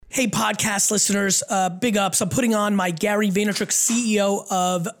Hey, podcast listeners, big ups. I'm putting on my Gary Vaynerchuk, CEO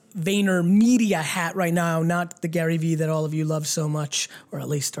of VaynerMedia hat right now, not the Gary V that all of you love so much, or at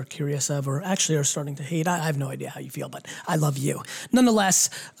least are curious of, or actually are starting to hate. I have no idea how you feel, but I love you. Nonetheless,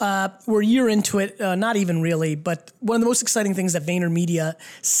 we're a year into it, not even really, but one of the most exciting things that VaynerMedia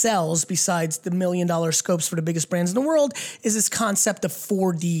sells, besides the $1 million scopes for the biggest brands in the world, is this concept of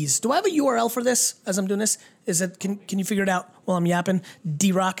 4Ds. Do I have a URL for this as I'm doing this? Can you figure it out while I'm yapping?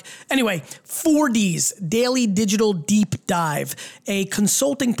 D-Rock. Anyway, 4Ds, Daily Digital Deep Dive, a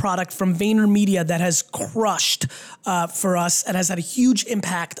consulting product from VaynerMedia that has crushed for us and has had a huge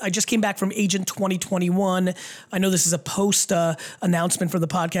impact. I just came back from Agent 2021. I know this is a post announcement for the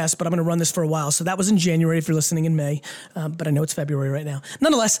podcast, but I'm going to run this for a while. So that was in January if you're listening in May, but I know it's February right now.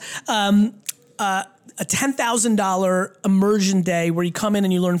 Nonetheless, a $10,000 immersion day where you come in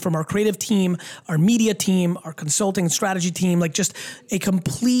and you learn from our creative team, our media team, our consulting and strategy team, like just a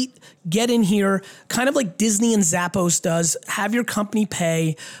complete get in here, kind of like Disney and Zappos does, have your company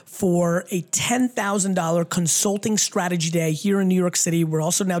pay for a $10,000 consulting strategy day here in New York City. We're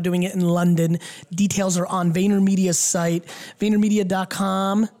also now doing it in London. Details are on VaynerMedia's site,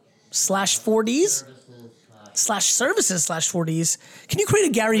 VaynerMedia.com/4Ds. /services/4Ds. Can you create a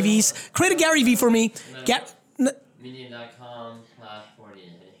Gary V's? Create a Gary V for me.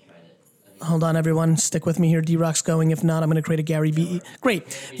 Media.com/4Ds. Hold on, everyone. Stick with me here. D-Rock's going. If not, I'm going to create a Gary V. Great.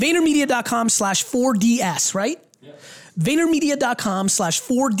 VaynerMedia.com/4DS, right? Yep.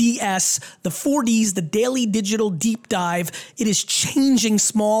 VaynerMedia.com/4DS, the 4Ds, the Daily Digital Deep Dive. It is changing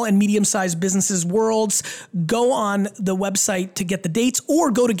small and medium-sized businesses' worlds. Go on the website to get the dates,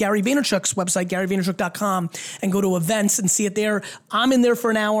 or go to Gary Vaynerchuk's website, GaryVaynerchuk.com, and go to events and see it there. I'm in there for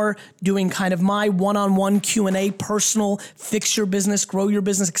an hour doing kind of my one-on-one Q&A, personal, fix your business, grow your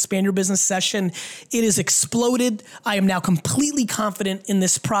business, expand your business session. It has exploded. I am now completely confident in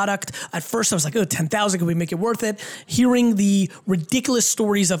this product. At first, I was like, oh, 10,000, can we make it worth it? Hearing the ridiculous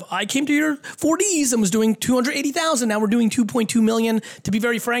stories of, I came to your 4Ds and was doing 280,000. Now we're doing 2.2 million. To be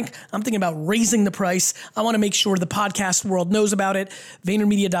very frank, I'm thinking about raising the price. I want to make sure the podcast world knows about it.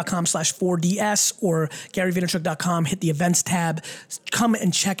 VaynerMedia.com/4DS or GaryVaynerchuk.com. Hit the events tab. Come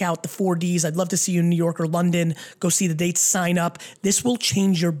and check out the 4Ds. I'd love to see you in New York or London. Go see the dates, sign up. This will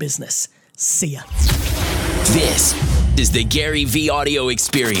change your business. See ya. This is the Gary V audio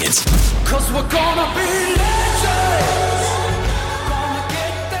experience. 'Cause we're gonna be legends.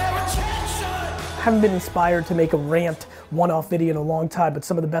 Haven't been inspired to make a Rant one-off video in a long time, but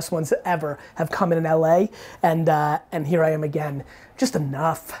some of the best ones ever have come in LA, and here I am again. Just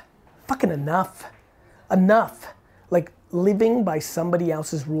enough. Fucking enough. Enough. Like, living by somebody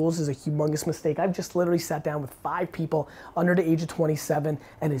else's rules is a humongous mistake. I've just literally sat down with 5 people under the age of 27,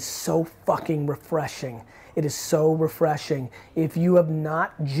 and it's so fucking refreshing. It is so refreshing. If you have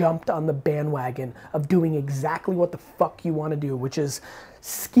not jumped on the bandwagon of doing exactly what the fuck you want to do, which is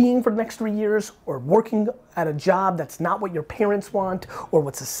skiing for the next 3 years, or working at a job that's not what your parents want or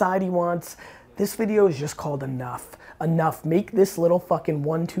what society wants, this video is just called Enough. Enough. Make this little fucking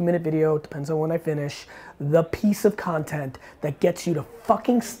 1-2 minute video, depends on when I finish, the piece of content that gets you to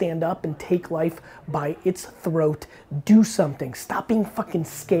fucking stand up and take life by its throat. Do something. Stop being fucking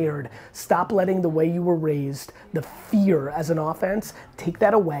scared. Stop letting the way you were raised, the fear as an offense, take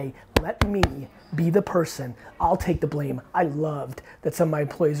that away. Let me be the person. I'll take the blame. I loved that some of my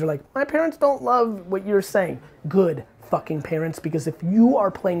employees are like, my parents don't love what you're saying. Good fucking parents, because if you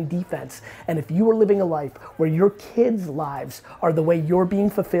are playing defense and if you are living a life where your kids' lives are the way you're being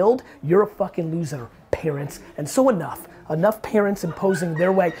fulfilled, you're a fucking loser, parents. And so enough parents imposing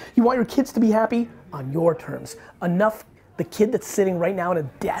their way. You want your kids to be happy? On your terms. Enough the kid that's sitting right now at a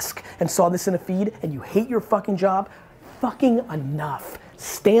desk and saw this in a feed and you hate your fucking job, fucking enough.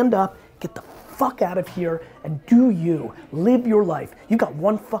 Stand up, get the fuck out of here and do you. Live your life. You got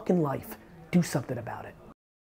one fucking life. Do something about it.